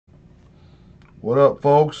What up,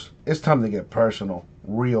 folks? It's time to get personal.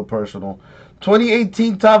 Real personal.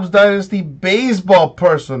 2018 Topps Dynasty Baseball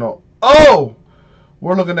Personal. Oh!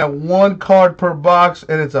 We're looking at one card per box,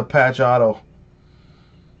 and it's a patch auto.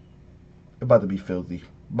 About to be filthy.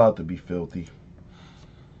 About to be filthy.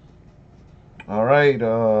 Alright,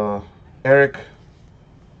 Eric.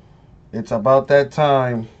 It's about that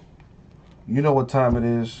time. You know what time it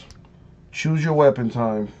is. Choose your weapon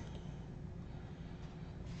time.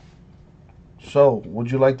 So, would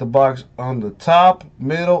you like the box on the top,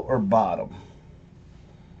 middle, or bottom?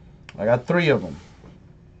 I got 3 of them.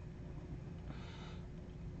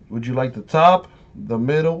 Would you like the top, the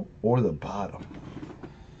middle, or the bottom?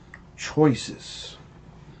 Choices.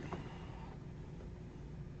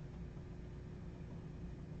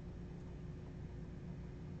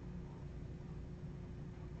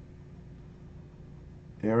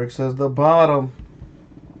 Eric says the bottom.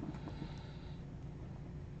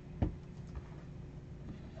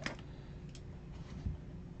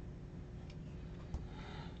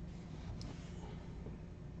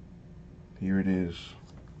 Here it is.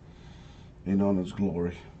 In all its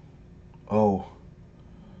glory. Oh.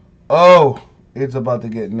 Oh! It's about to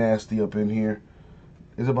get nasty up in here.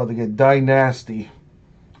 It's about to get Dynasty.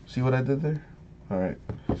 See what I did there? Alright.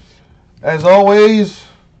 As always,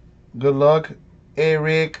 good luck,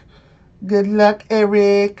 Eric. Good luck,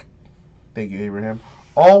 Eric. Thank you, Abraham.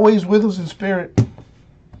 Always with us in spirit.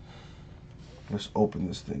 Let's open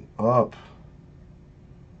this thing up.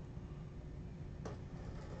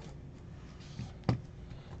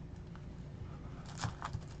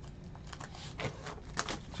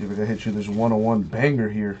 See if I can hit you this 101 banger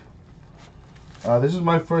here. This is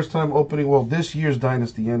my first time opening, well, this year's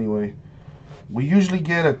Dynasty anyway. We usually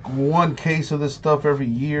get one case of this stuff every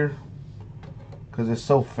year because it's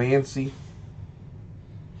so fancy.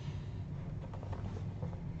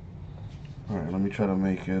 Alright, let me try to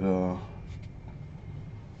make it,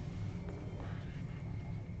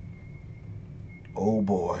 oh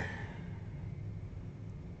boy.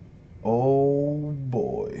 Oh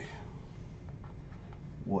boy.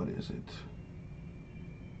 What is it?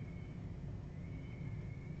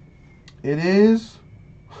 It is.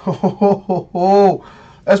 Oh,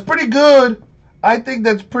 that's pretty good. I think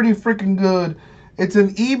that's pretty freaking good. It's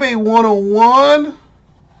an eBay 101.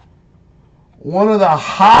 One of the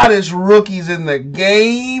hottest rookies in the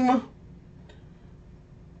game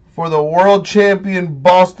for the world champion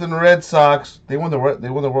Boston Red Sox. They won the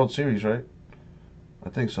World Series, right? I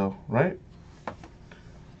think so, right?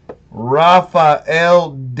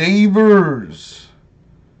 Rafael Devers,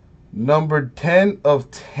 number 10 of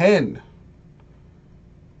 10.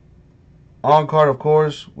 On card, of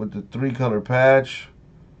course, with the 3-color patch.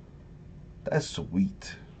 That's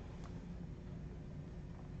sweet.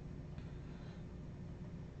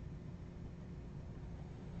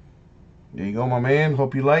 There you go, my man.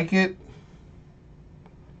 Hope you like it.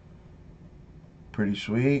 Pretty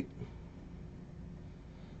sweet.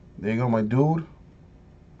 There you go, my dude.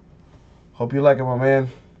 Hope you like it, my man.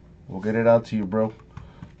 We'll get it out to you, bro.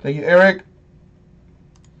 Thank you, Eric.